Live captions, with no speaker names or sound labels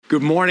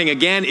Good morning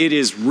again. It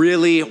is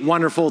really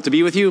wonderful to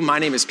be with you. My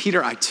name is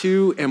Peter. I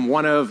too am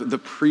one of the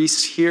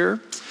priests here.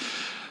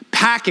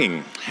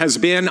 Packing has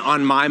been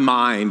on my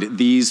mind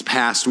these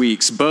past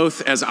weeks,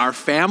 both as our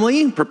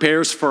family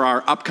prepares for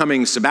our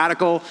upcoming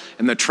sabbatical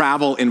and the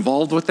travel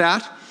involved with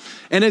that,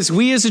 and as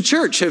we as a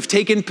church have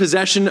taken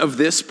possession of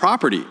this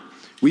property.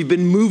 We've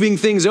been moving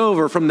things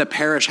over from the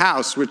parish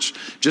house, which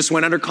just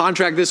went under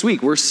contract this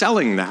week. We're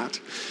selling that.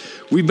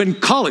 We've been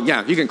culling,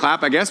 yeah, you can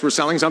clap, I guess. We're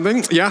selling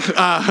something,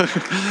 yeah.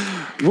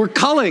 We're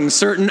culling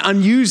certain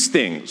unused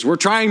things. We're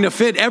trying to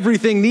fit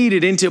everything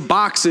needed into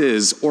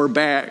boxes or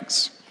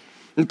bags.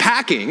 And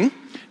packing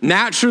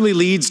naturally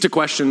leads to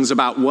questions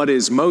about what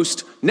is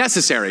most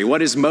necessary,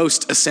 what is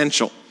most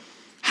essential.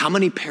 How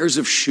many pairs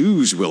of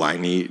shoes will I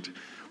need?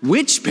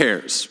 Which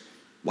pairs?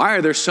 Why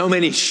are there so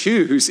many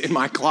shoes in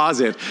my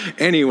closet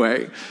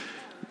anyway?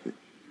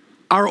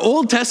 Our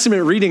Old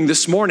Testament reading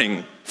this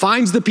morning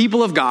finds the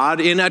people of God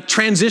in a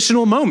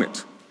transitional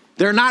moment.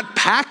 They're not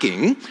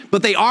packing,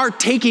 but they are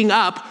taking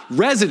up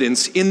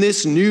residence in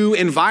this new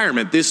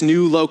environment, this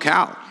new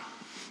locale.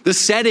 The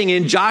setting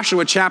in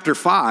Joshua chapter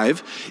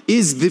 5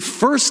 is the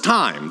first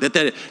time that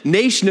the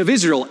nation of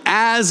Israel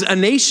as a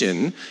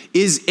nation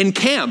is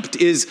encamped,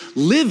 is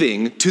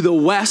living to the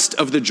west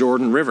of the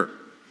Jordan River.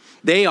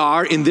 They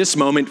are in this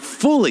moment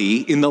fully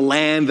in the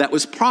land that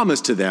was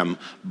promised to them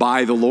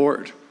by the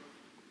Lord.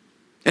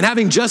 And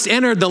having just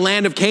entered the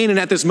land of Canaan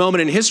at this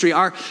moment in history,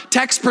 our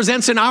text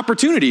presents an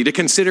opportunity to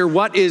consider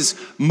what is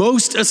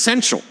most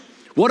essential.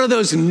 What are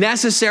those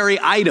necessary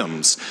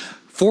items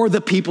for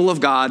the people of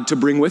God to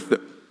bring with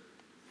them?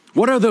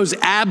 What are those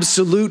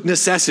absolute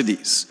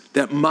necessities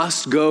that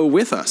must go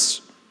with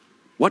us?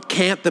 What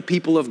can't the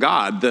people of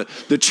God,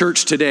 the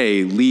church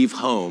today, leave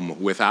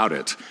home without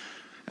it,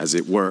 as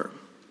it were?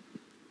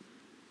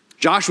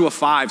 Joshua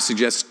 5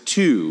 suggests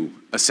two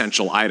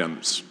essential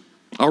items.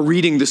 Our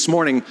reading this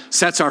morning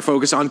sets our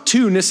focus on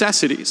two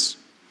necessities.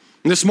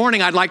 And this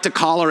morning, I'd like to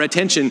call our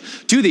attention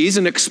to these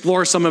and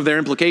explore some of their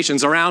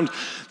implications around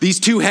these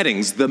two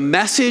headings: the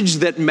message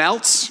that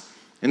melts,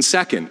 and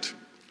second,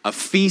 a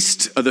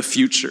feast of the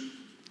future.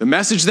 The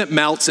message that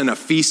melts and a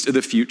feast of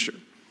the future.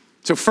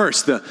 So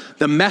first,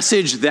 the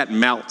message that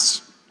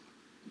melts.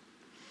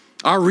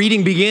 Our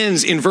reading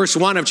begins in verse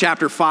 1 of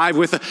chapter 5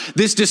 with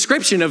this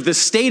description of the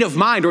state of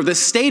mind or the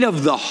state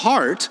of the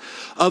heart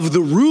of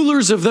the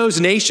rulers of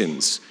those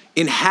nations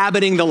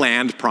inhabiting the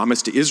land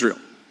promised to Israel.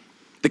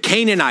 The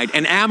Canaanite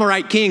and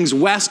Amorite kings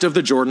west of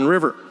the Jordan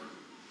River.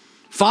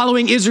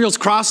 Following Israel's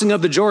crossing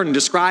of the Jordan,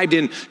 described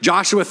in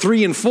Joshua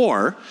 3 and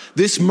 4,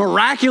 this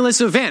miraculous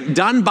event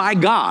done by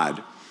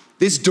God,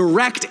 this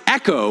direct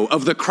echo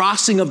of the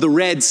crossing of the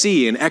Red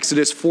Sea in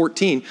Exodus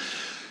 14,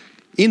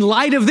 in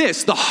light of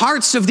this, the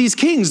hearts of these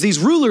kings, these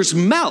rulers,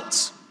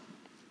 melt,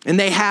 and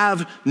they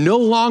have no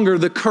longer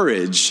the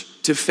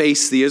courage to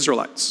face the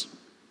Israelites.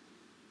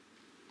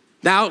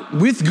 Now,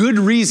 with good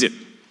reason,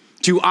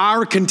 to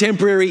our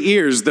contemporary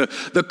ears,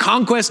 the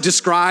conquest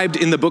described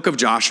in the book of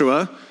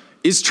Joshua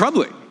is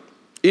troubling.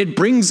 It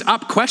brings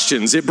up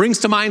questions. It brings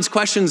to mind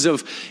questions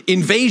of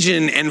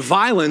invasion and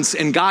violence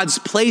and God's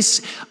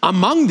place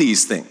among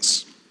these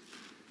things.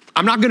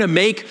 I'm not going to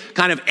make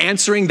kind of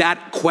answering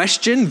that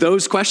question,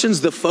 those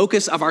questions, the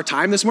focus of our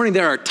time this morning.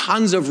 There are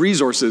tons of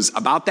resources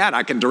about that.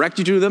 I can direct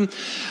you to them.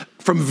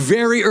 From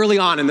very early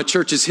on in the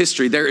church's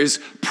history, there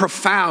is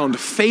profound,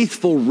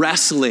 faithful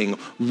wrestling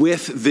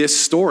with this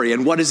story.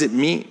 And what does it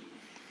mean?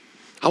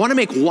 I want to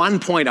make one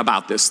point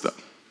about this, though.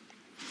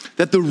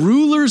 That the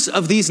rulers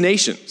of these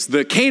nations,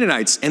 the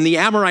Canaanites and the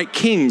Amorite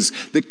kings,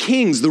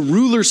 the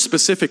rulers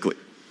specifically,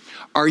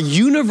 are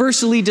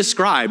universally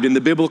described in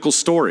the biblical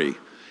story.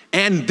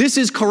 And this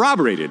is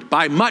corroborated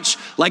by much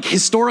like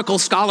historical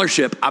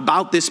scholarship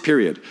about this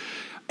period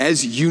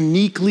as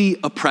uniquely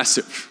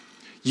oppressive,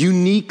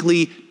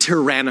 uniquely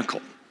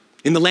tyrannical.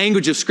 In the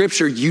language of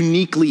Scripture,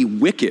 uniquely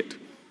wicked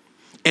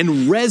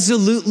and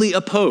resolutely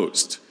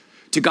opposed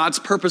to God's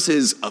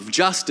purposes of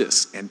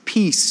justice and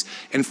peace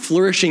and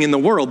flourishing in the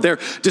world. They're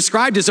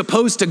described as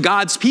opposed to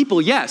God's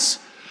people, yes,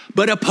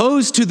 but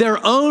opposed to their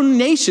own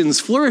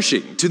nations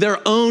flourishing, to their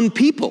own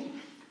people.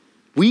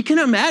 We can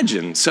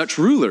imagine such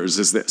rulers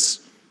as this.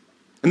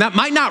 And that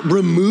might not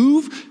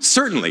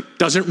certainly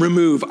doesn't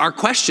remove our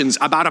questions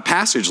about a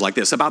passage like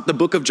this, about the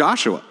book of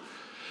Joshua.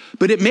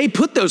 But it may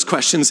put those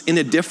questions in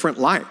a different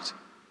light.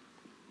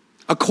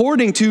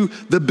 According to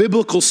the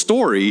biblical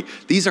story,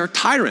 these are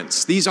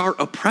tyrants, these are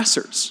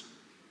oppressors.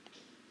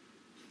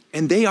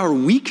 And they are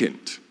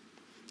weakened.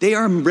 They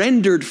are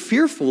rendered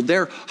fearful.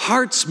 Their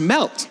hearts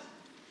melt.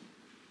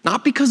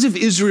 Not because of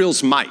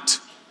Israel's might,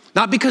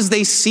 not because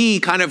they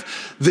see kind of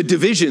the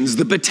divisions,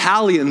 the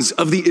battalions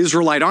of the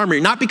Israelite army,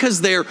 not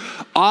because they're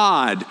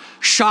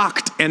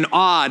shocked and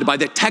awed by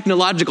the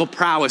technological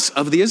prowess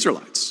of the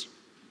Israelites.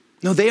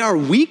 No, they are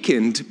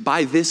weakened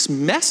by this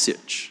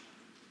message,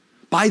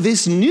 by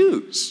this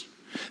news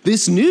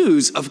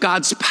of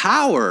God's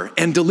power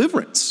and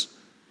deliverance.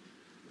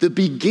 The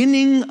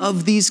beginning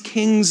of these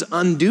kings'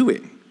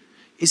 undoing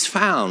is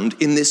found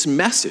in this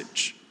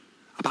message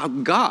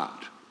about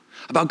God,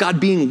 about God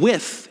being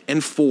with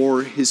and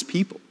for his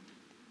people.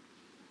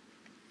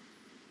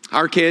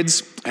 Our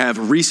kids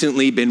have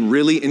recently been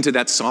really into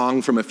that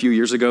song from a few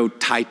years ago,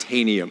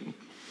 Titanium.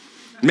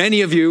 Many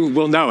of you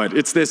will know it.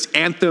 It's this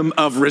anthem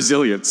of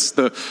resilience.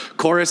 The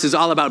chorus is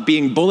all about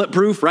being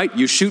bulletproof, right?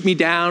 You shoot me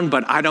down,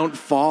 but I don't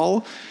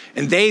fall.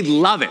 And they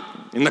love it.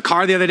 In the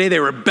car the other day, they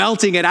were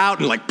belting it out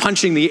and like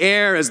punching the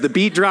air as the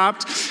beat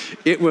dropped.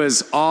 It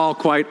was all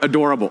quite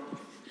adorable.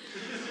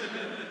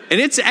 And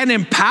it's an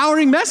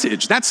empowering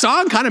message. That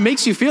song kind of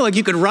makes you feel like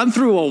you could run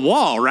through a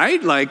wall,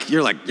 right? Like,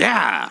 you're like,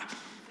 yeah.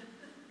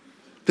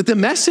 But the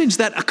message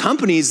that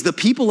accompanies the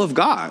people of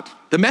God,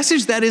 the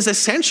message that is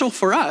essential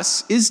for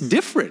us, is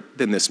different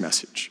than this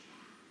message.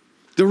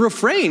 The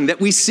refrain that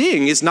we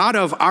sing is not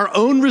of our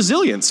own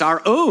resilience,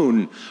 our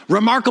own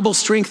remarkable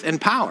strength and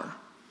power,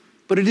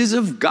 but it is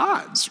of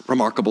God's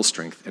remarkable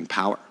strength and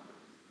power.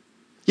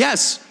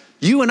 Yes,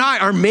 you and I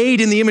are made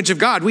in the image of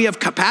God. We have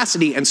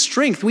capacity and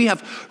strength. We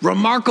have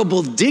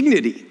remarkable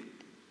dignity.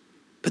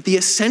 But the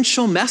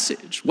essential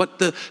message, what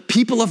the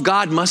people of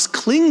God must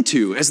cling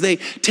to as they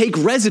take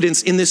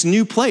residence in this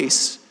new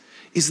place,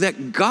 is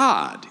that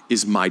God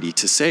is mighty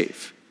to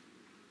save.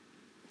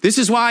 This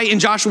is why in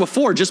Joshua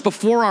 4, just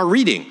before our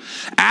reading,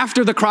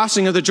 after the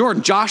crossing of the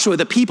Jordan, Joshua,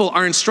 the people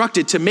are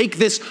instructed to make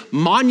this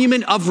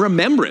monument of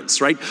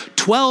remembrance, right?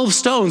 12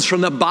 stones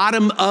from the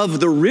bottom of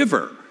the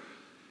river,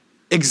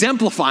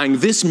 exemplifying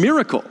this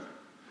miracle.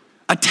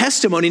 A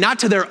testimony not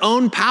to their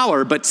own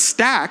power, but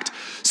stacked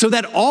so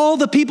that all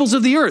the peoples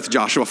of the earth,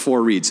 Joshua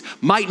 4 reads,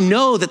 might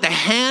know that the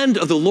hand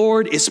of the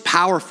Lord is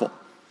powerful.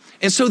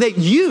 And so that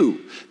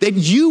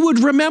you would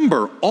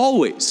remember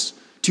always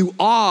to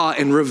awe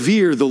and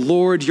revere the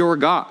Lord your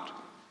God.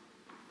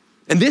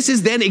 And this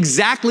is then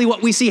exactly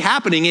what we see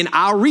happening in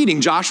our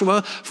reading,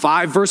 Joshua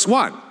 5 verse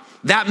 1.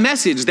 That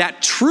message,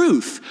 that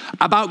truth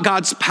about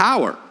God's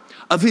power,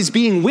 of his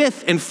being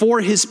with and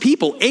for his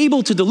people,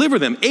 able to deliver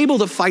them, able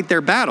to fight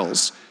their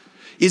battles,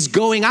 is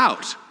going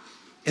out.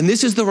 And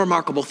this is the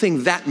remarkable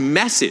thing. That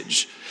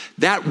message,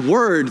 that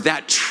word,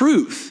 that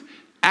truth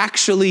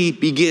actually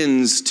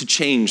begins to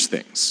change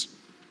things.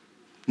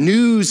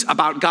 News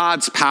about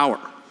God's power,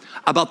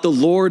 about the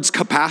Lord's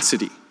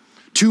capacity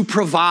to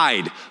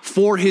provide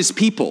for his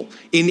people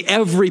in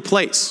every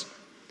place.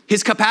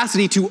 His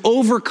capacity to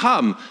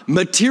overcome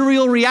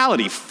material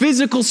reality,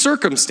 physical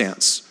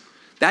circumstance,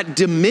 that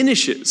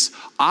diminishes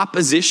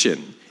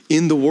opposition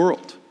in the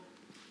world.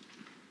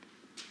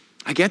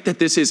 I get that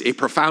this is a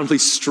profoundly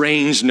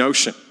strange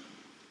notion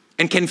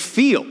and can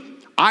feel,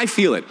 I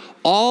feel it,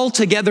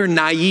 altogether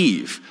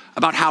naive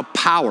about how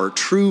power,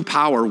 true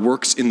power,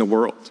 works in the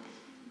world.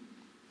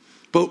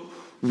 But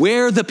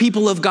where the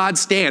people of God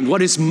stand,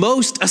 what is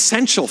most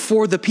essential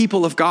for the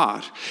people of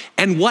God,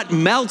 and what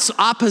melts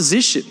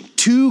opposition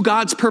to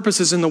God's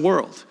purposes in the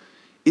world,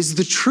 is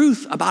the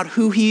truth about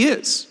who he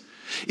is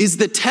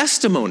the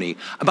testimony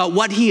about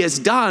what he has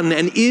done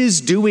and is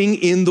doing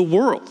in the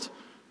world.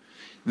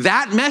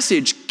 That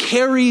message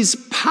carries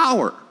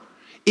power.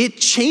 It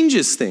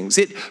changes things.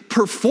 It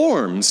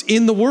performs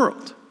in the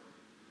world.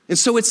 And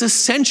so it's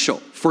essential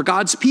for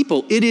God's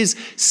people. It is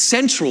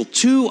central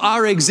to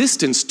our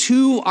existence,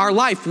 to our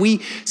life. We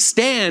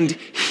stand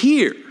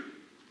here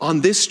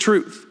on this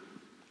truth.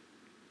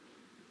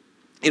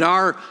 In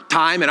our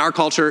time, in our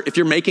culture, if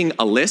you're making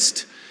a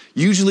list,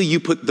 usually you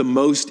put the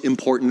most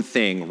important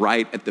thing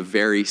right at the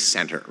very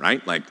center,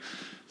 right? Like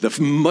the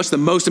most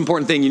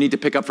important thing you need to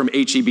pick up from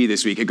H-E-B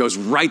this week, it goes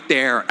right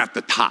there at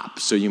the top,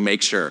 so you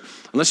make sure.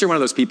 Unless you're one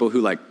of those people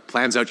who like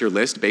plans out your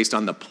list based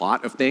on the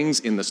plot of things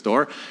in the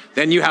store,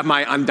 then you have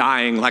my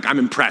undying, like I'm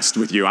impressed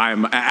with you. I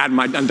add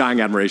my undying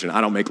admiration.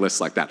 I don't make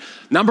lists like that.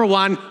 Number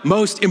one,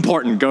 most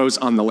important goes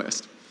on the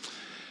list.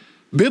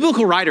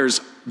 Biblical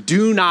writers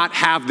do not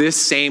have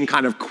this same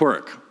kind of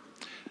quirk.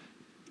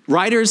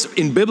 Writers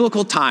in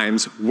biblical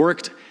times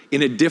worked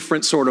in a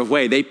different sort of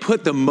way. They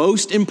put the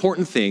most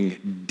important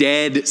thing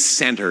dead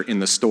center in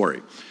the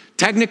story.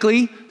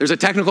 Technically, there's a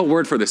technical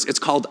word for this. It's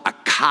called a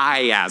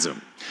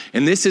chiasm.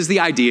 And this is the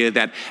idea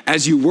that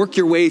as you work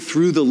your way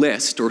through the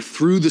list or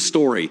through the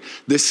story,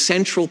 the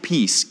central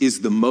piece is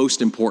the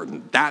most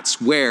important.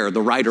 That's where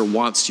the writer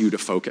wants you to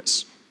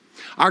focus.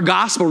 Our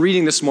gospel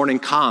reading this morning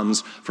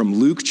comes from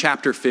Luke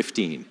chapter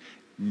 15,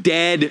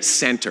 dead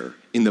center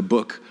in the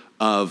book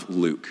of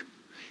Luke.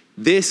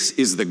 This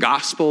is the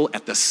gospel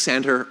at the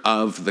center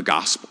of the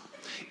gospel.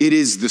 It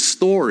is the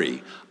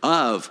story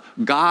of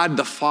God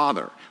the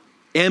Father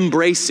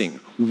embracing,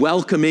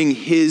 welcoming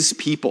his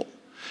people,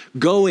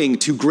 going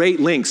to great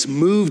lengths,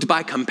 moved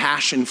by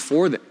compassion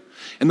for them.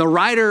 And the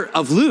writer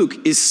of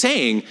Luke is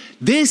saying,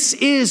 this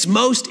is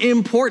most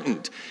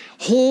important.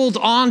 Hold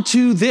on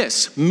to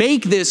this.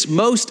 Make this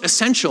most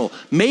essential.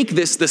 Make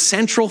this the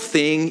central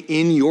thing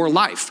in your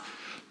life.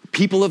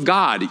 People of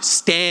God,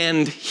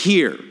 stand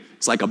here.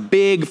 It's like a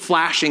big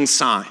flashing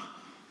sign.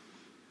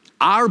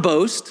 Our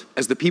boast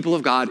as the people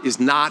of God is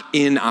not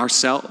in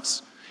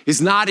ourselves,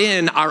 is not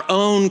in our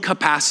own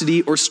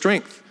capacity or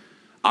strength.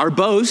 Our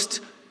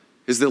boast,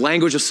 as the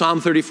language of Psalm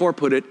 34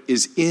 put it,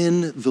 is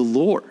in the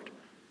Lord.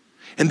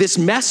 And this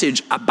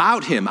message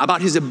about him,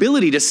 about his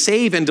ability to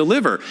save and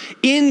deliver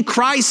in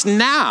Christ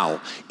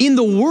now, in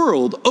the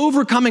world,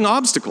 overcoming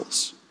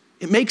obstacles.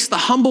 It makes the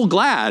humble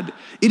glad.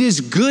 It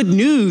is good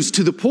news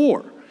to the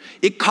poor.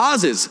 It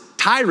causes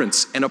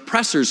tyrants and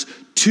oppressors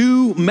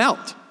to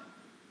melt.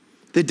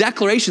 The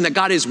declaration that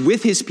God is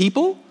with his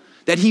people,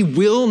 that he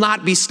will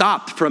not be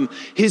stopped from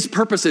his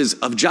purposes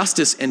of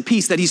justice and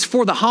peace, that he's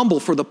for the humble,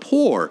 for the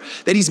poor,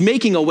 that he's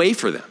making a way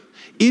for them,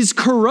 is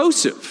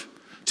corrosive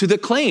to the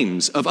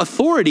claims of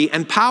authority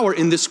and power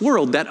in this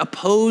world that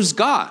oppose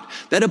God,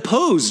 that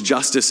oppose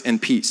justice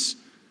and peace.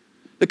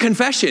 The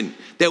confession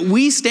that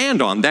we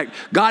stand on, that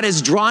God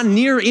has drawn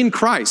near in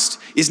Christ,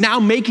 is now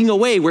making a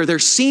way where there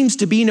seems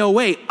to be no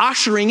way,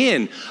 ushering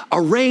in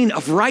a reign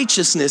of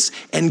righteousness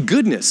and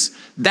goodness.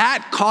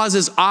 That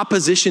causes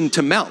opposition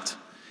to melt.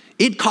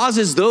 It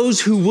causes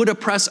those who would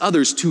oppress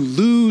others to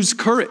lose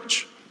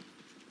courage.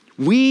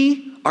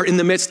 We are in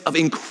the midst of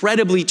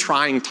incredibly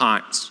trying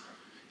times,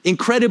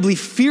 incredibly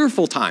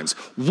fearful times,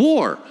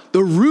 war,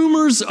 the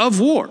rumors of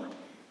war,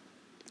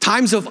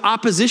 times of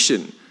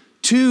opposition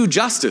to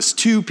justice,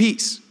 to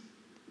peace.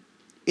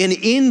 And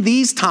in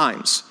these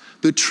times,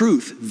 the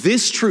truth,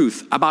 this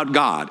truth about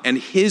God and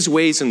his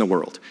ways in the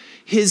world,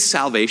 his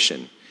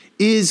salvation,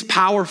 is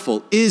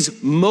powerful,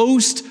 is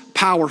most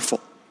powerful.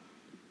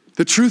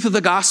 The truth of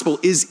the gospel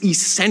is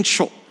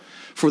essential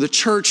for the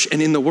church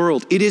and in the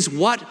world. It is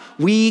what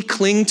we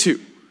cling to,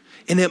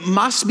 and it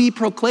must be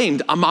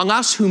proclaimed among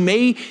us who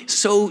may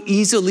so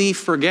easily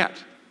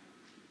forget.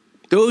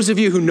 Those of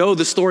you who know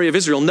the story of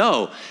Israel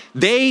know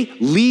they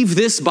leave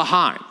this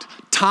behind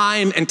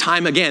time and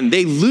time again.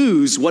 They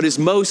lose what is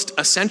most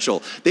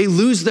essential. They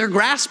lose their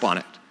grasp on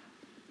it.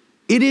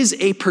 It is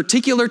a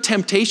particular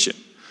temptation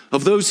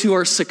of those who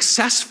are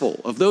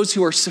successful, of those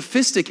who are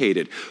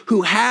sophisticated,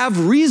 who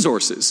have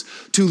resources,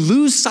 to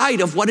lose sight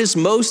of what is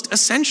most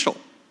essential.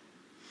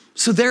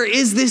 So there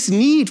is this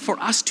need for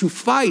us to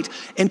fight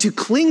and to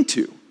cling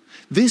to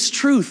this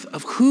truth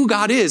of who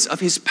God is, of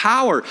his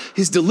power,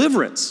 his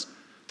deliverance,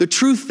 the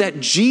truth that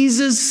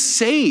Jesus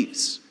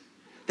saves,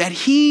 that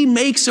he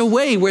makes a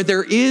way where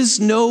there is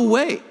no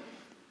way.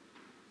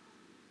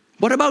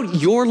 What about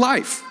your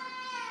life?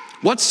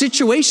 What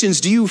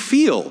situations do you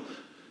feel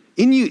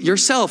in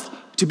yourself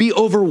to be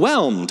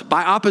overwhelmed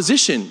by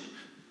opposition?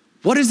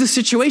 What is the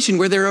situation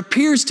where there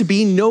appears to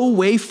be no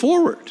way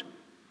forward?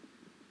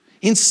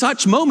 In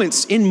such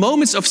moments, in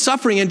moments of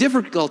suffering and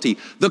difficulty,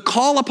 the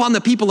call upon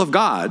the people of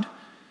God,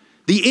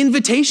 the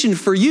invitation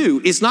for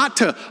you is not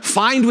to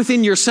find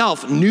within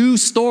yourself new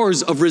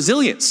stores of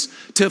resilience,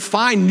 to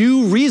find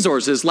new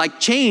resources like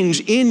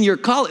change in your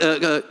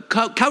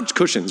couch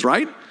cushions,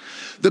 right?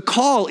 The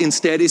call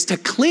instead is to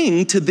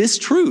cling to this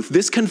truth,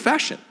 this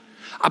confession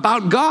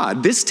about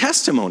God, this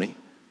testimony.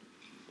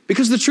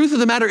 Because the truth of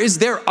the matter is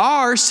there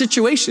are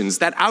situations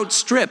that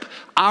outstrip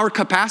our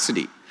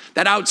capacity,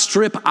 that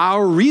outstrip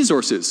our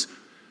resources.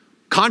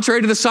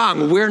 Contrary to the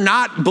song, we're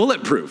not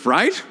bulletproof,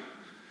 right?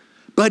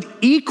 But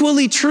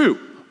equally true,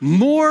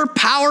 more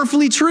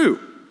powerfully true,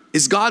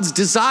 is God's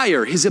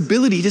desire, his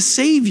ability to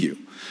save you,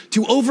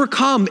 to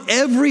overcome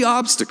every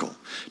obstacle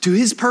to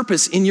his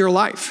purpose in your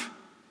life.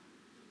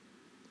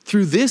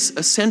 Through this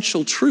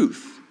essential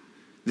truth,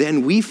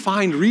 then we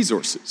find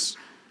resources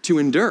to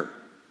endure,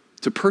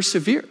 to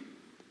persevere,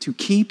 to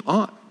keep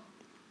on.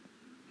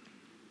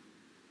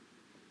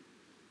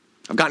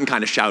 I've gotten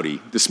kind of shouty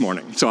this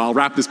morning, so I'll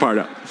wrap this part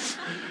up.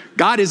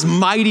 God is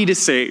mighty to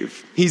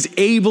save. He's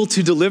able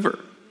to deliver.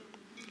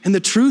 And the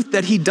truth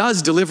that he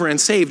does deliver and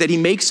save, that he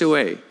makes a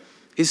way,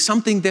 is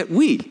something that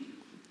we,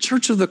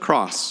 Church of the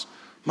Cross,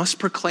 must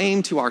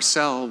proclaim to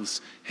ourselves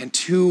and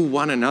to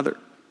one another.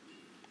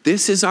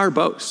 This is our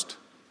boast.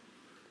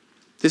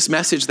 This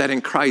message that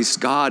in Christ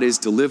God is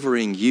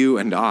delivering you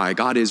and I,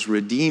 God is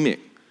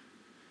redeeming,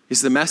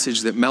 is the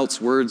message that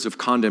melts words of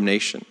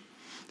condemnation,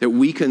 that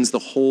weakens the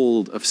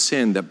hold of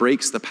sin, that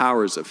breaks the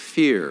powers of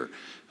fear,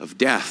 of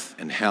death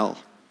and hell.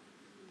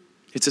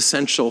 It's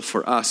essential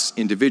for us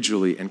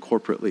individually and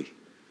corporately.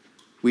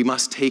 We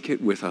must take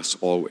it with us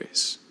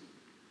always,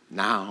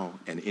 now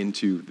and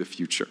into the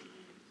future.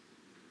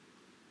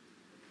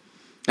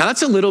 Now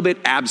that's a little bit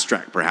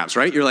abstract perhaps,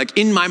 right? You're like,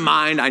 in my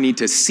mind, I need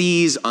to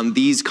seize on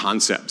these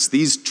concepts,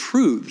 these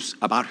truths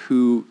about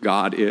who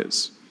God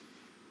is.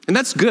 And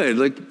that's good,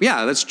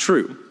 that's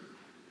true.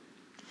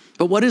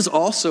 But what is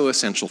also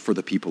essential for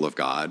the people of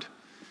God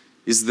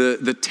is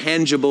the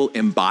tangible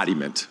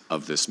embodiment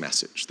of this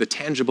message, the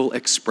tangible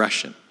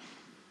expression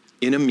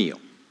in a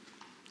meal,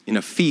 in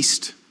a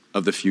feast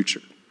of the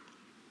future.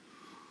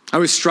 I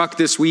was struck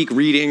this week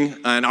reading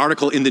an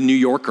article in the New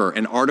Yorker,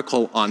 an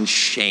article on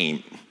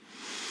shame.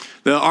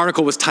 The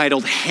article was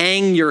titled,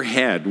 "Hang Your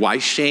Head, Why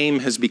Shame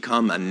Has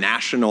Become a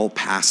National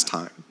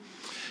Pastime."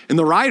 And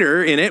the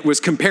writer in it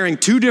was comparing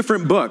two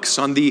different books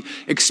on the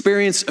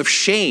experience of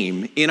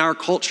shame in our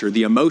culture,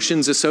 the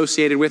emotions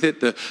associated with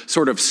it, the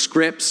sort of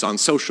scripts on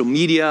social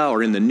media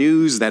or in the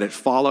news that it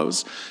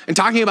follows, and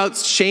talking about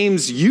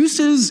shame's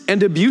uses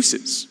and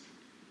abuses.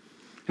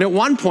 And at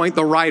one point,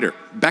 the writer,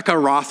 Becca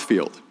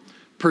Rothfield,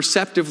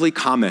 perceptively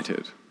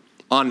commented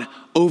on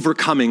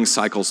overcoming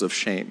cycles of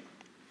shame.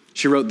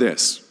 She wrote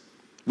this: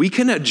 "We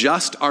can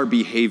adjust our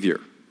behavior,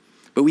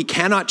 but we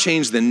cannot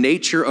change the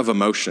nature of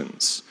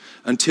emotions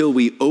until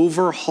we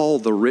overhaul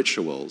the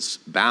rituals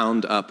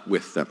bound up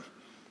with them."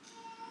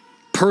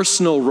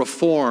 Personal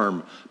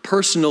reform,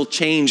 personal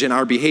change in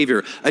our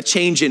behavior, a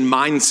change in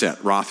mindset,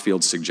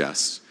 Rothfield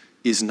suggests,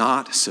 is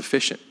not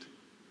sufficient.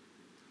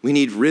 We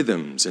need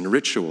rhythms and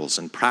rituals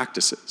and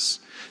practices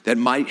that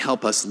might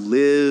help us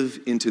live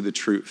into the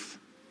truth,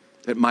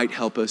 that might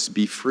help us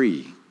be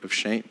free of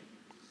shame.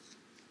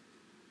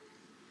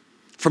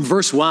 From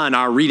verse 1,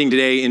 our reading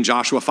today in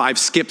Joshua 5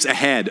 skips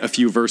ahead a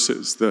few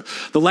verses. The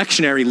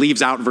lectionary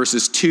leaves out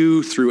verses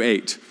 2 through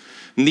 8.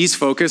 And these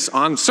focus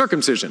on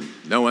circumcision.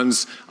 No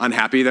one's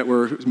unhappy that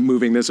we're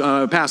moving this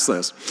past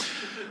this.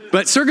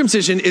 But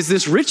circumcision is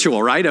this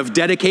ritual, right, of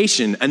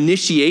dedication,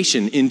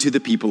 initiation into the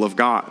people of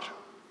God.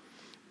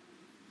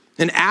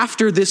 And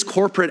after this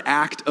corporate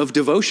act of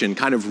devotion,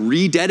 kind of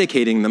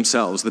rededicating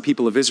themselves, the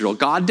people of Israel,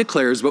 God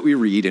declares what we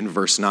read in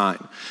verse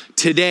 9.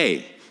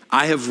 "Today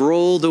I have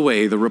rolled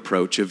away the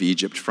reproach of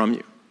Egypt from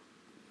you."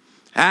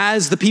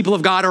 As the people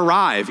of God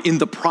arrive in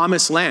the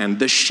promised land,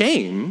 the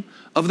shame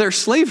of their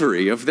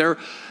slavery, of their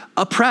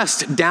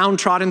oppressed,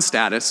 downtrodden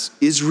status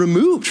is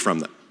removed from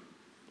them.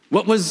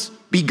 What was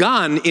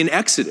begun in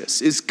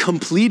Exodus is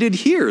completed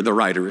here, the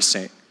writer is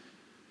saying.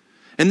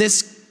 And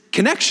this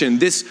connection,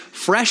 this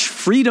fresh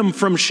freedom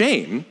from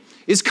shame,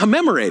 is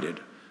commemorated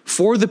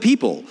for the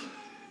people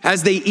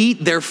as they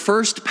eat their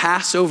first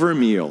Passover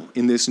meal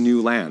in this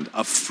new land,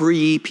 a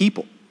free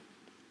people.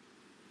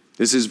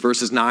 This is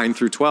verses 9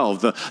 through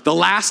 12. The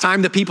last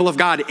time the people of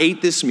God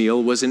ate this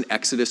meal was in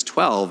Exodus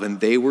 12, and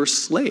they were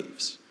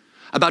slaves,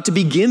 about to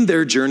begin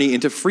their journey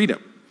into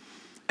freedom.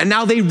 And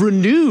now they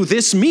renew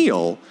this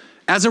meal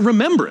as a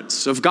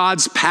remembrance of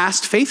God's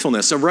past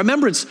faithfulness, a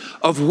remembrance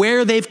of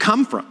where they've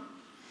come from.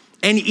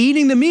 And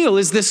eating the meal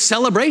is this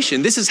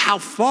celebration. This is how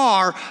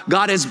far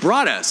God has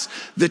brought us.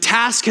 The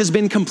task has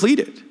been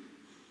completed.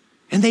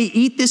 And they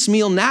eat this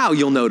meal now,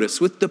 you'll notice,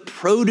 with the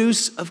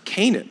produce of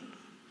Canaan.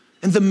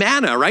 And the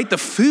manna, right? The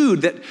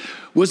food that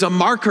was a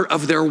marker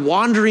of their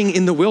wandering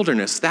in the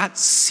wilderness, that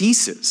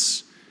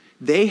ceases.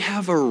 They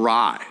have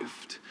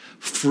arrived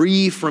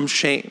free from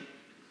shame.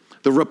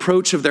 The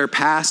reproach of their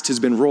past has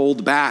been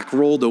rolled back,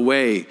 rolled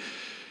away.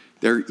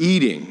 They're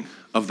eating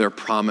of their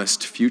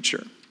promised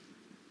future.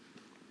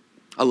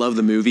 I love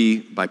the movie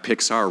by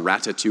Pixar,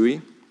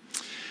 Ratatouille.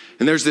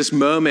 And there's this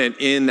moment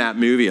in that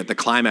movie at the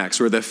climax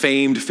where the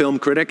famed film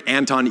critic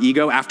Anton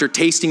Ego, after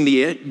tasting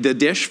the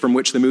dish from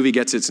which the movie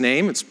gets its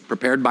name, it's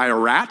prepared by a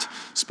rat,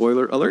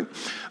 spoiler alert,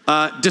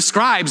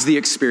 describes the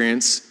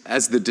experience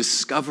as the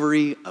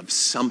discovery of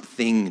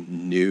something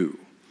new,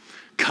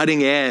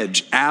 cutting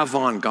edge,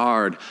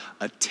 avant-garde,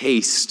 a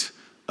taste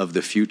of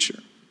the future.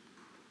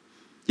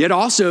 Yet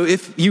also,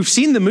 if you've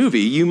seen the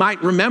movie, you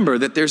might remember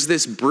that there's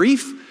this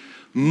brief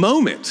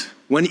moment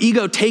when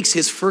Ego takes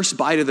his first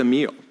bite of the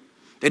meal,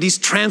 that he's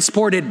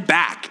transported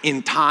back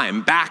in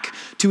time, back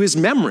to his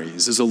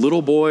memories as a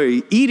little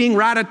boy eating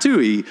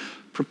ratatouille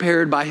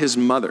prepared by his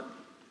mother.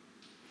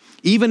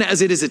 Even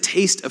as it is a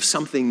taste of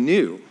something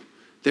new,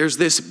 there's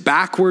this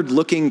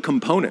backward-looking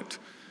component.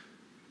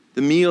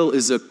 The meal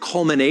is a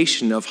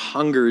culmination of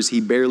hungers he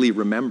barely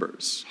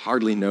remembers,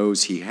 hardly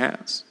knows he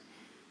has.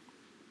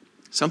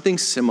 Something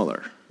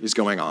similar is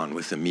going on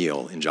with the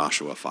meal in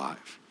Joshua 5.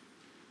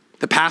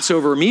 The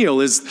Passover meal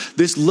is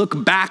this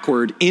look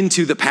backward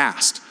into the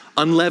past,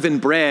 unleavened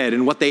bread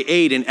and what they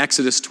ate in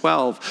Exodus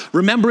 12,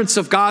 remembrance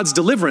of God's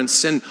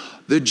deliverance and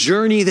the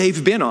journey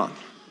they've been on.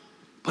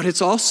 But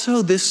it's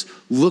also this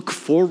look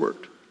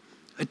forward,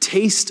 a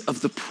taste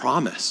of the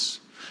promise,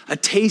 a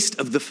taste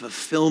of the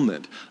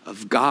fulfillment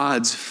of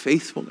God's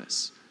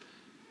faithfulness,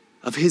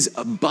 of his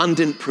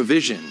abundant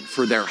provision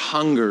for their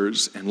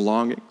hungers and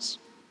longings.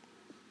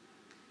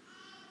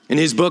 In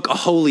his book, A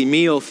Holy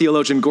Meal,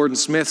 theologian Gordon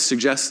Smith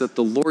suggests that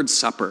the Lord's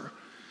Supper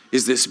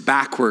is this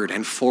backward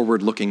and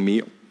forward-looking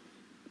meal.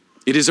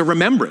 It is a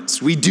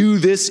remembrance. We do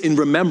this in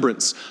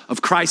remembrance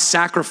of Christ's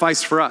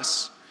sacrifice for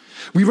us.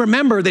 We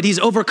remember that he's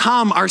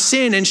overcome our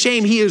sin and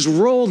shame. He has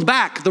rolled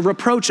back the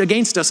reproach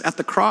against us at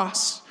the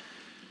cross.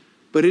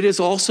 But it is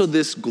also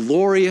this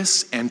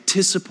glorious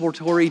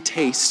anticipatory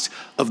taste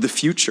of the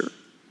future.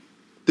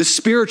 The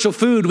spiritual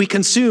food we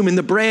consume in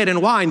the bread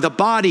and wine, the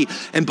body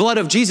and blood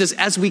of Jesus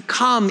as we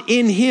come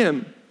in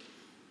him,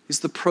 is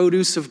the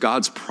produce of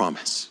God's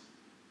promise.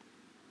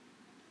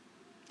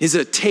 Is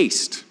a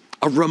taste,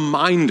 a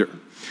reminder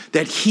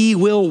that he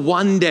will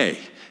one day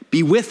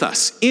be with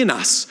us, in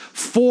us,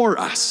 for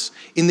us,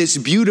 in this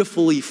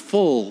beautifully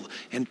full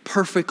and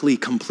perfectly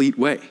complete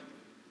way.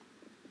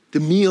 The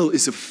meal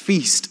is a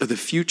feast of the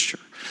future,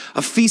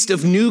 a feast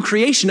of new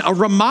creation, a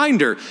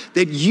reminder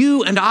that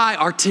you and I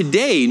are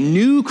today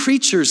new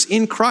creatures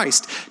in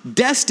Christ,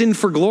 destined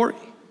for glory.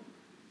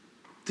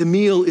 The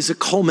meal is a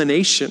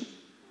culmination,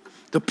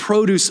 the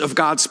produce of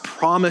God's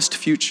promised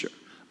future,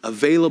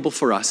 available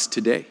for us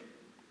today.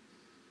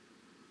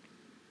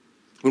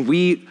 When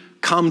we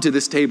come to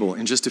this table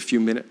in just a few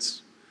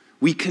minutes,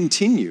 we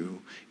continue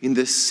in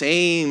the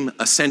same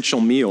essential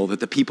meal that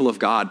the people of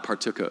God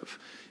partook of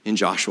in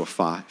Joshua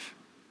 5.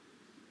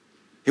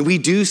 And we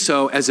do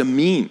so as a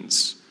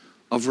means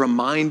of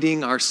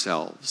reminding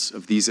ourselves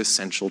of these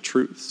essential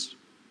truths,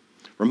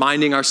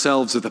 reminding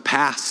ourselves of the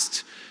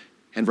past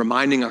and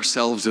reminding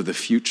ourselves of the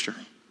future.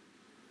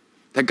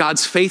 That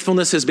God's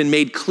faithfulness has been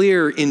made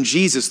clear in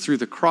Jesus through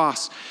the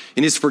cross,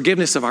 in his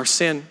forgiveness of our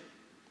sin.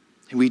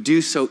 And we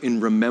do so in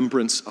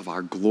remembrance of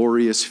our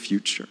glorious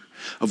future,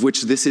 of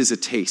which this is a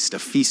taste, a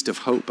feast of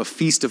hope, a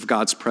feast of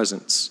God's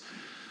presence,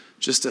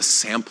 just a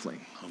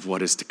sampling of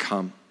what is to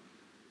come.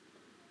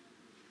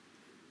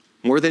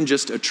 More than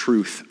just a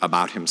truth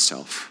about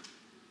himself,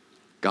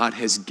 God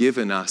has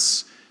given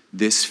us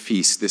this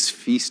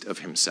feast of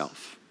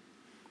himself,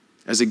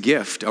 as a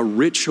gift, a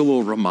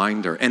ritual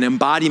reminder, an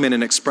embodiment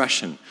and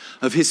expression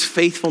of his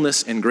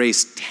faithfulness and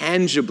grace,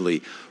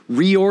 tangibly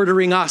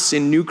reordering us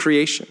in new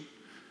creation,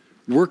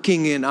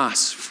 working in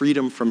us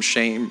freedom from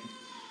shame,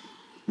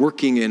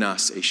 working in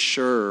us a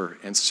sure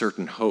and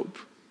certain hope.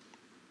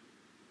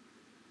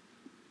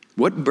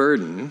 What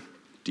burden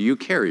do you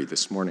carry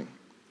this morning?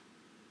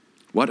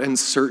 What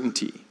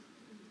uncertainty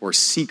or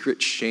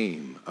secret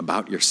shame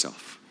about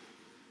yourself?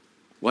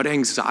 What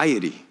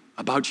anxiety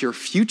about your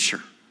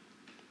future?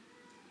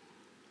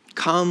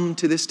 Come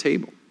to this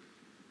table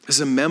as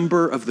a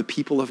member of the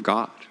people of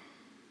God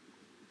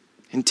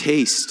and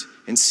taste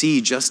and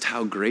see just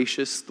how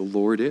gracious the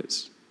Lord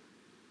is.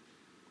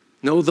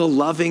 Know the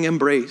loving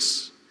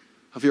embrace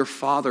of your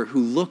Father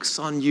who looks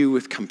on you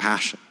with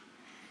compassion,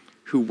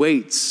 who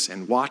waits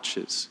and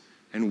watches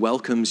and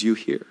welcomes you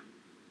here.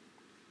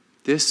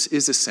 This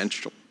is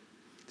essential.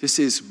 This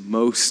is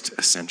most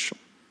essential.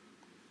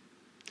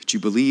 That you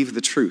believe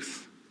the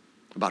truth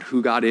about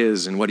who God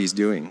is and what he's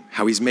doing,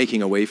 how he's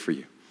making a way for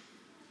you,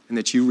 and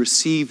that you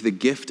receive the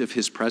gift of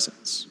his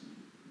presence.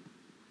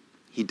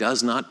 He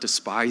does not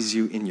despise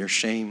you in your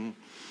shame.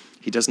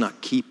 He does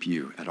not keep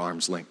you at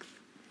arm's length,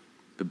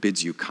 but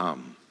bids you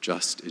come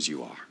just as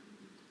you are.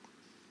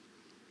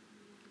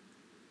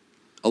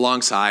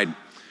 Alongside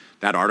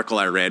that article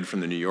I read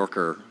from the New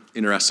Yorker,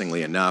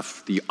 interestingly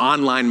enough, the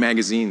online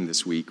magazine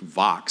this week,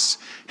 Vox,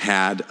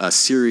 had a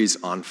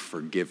series on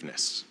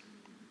forgiveness.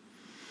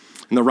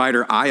 And the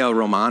writer Aya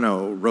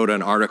Romano wrote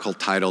an article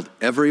titled,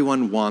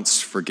 "Everyone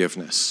Wants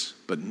Forgiveness,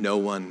 but No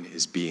One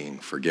is Being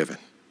Forgiven."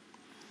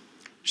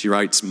 She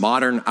writes,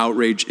 "Modern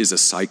outrage is a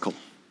cycle.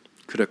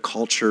 Could a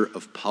culture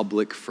of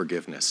public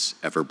forgiveness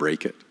ever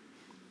break it?"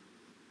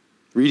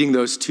 Reading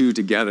those two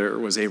together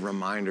was a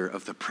reminder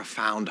of the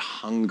profound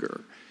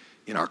hunger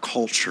in our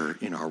culture,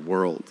 in our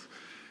world,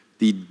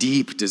 the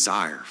deep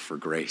desire for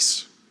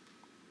grace.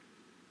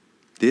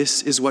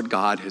 This is what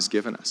God has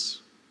given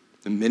us,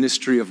 the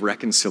ministry of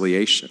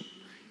reconciliation,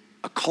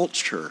 a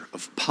culture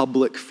of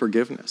public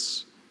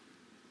forgiveness.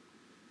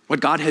 What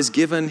God has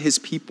given his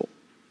people,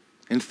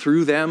 and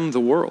through them, the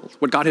world.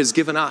 What God has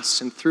given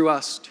us, and through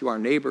us, to our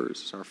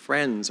neighbors, our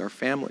friends, our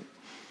family,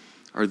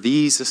 are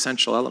these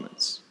essential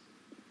elements.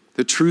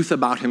 The truth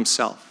about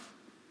himself,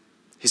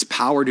 his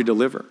power to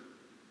deliver,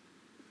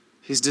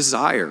 his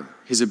desire,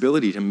 his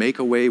ability to make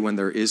a way when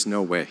there is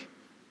no way.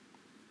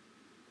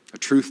 A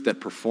truth that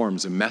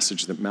performs, a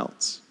message that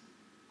melts.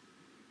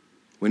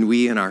 When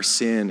we in our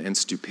sin and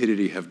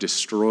stupidity have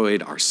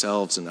destroyed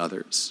ourselves and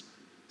others,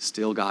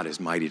 still God is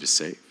mighty to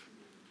save.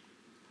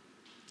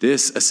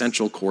 This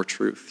essential core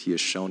truth he has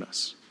shown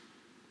us.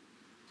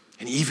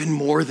 And even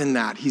more than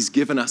that, he's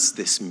given us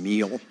this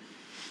meal,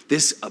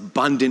 this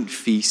abundant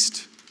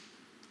feast,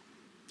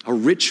 a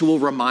ritual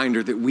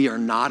reminder that we are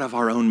not of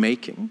our own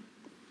making,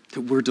 that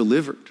we're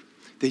delivered,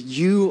 that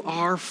you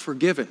are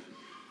forgiven,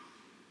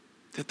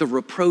 that the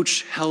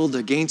reproach held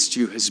against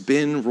you has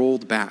been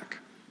rolled back,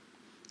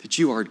 that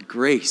you are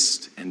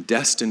graced and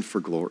destined for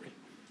glory.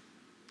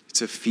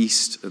 It's a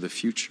feast of the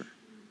future.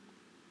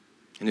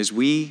 And as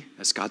we,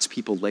 as God's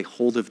people, lay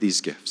hold of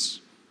these gifts,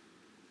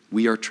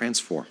 we are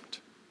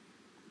transformed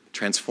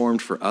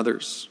for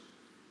others,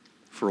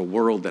 for a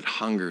world that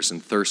hungers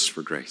and thirsts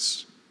for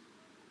grace.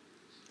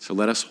 So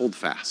let us hold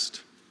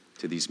fast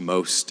to these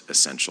most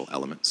essential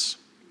elements.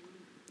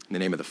 In the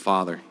name of the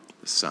Father,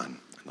 the Son,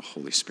 and the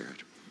Holy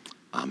Spirit.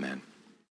 Amen.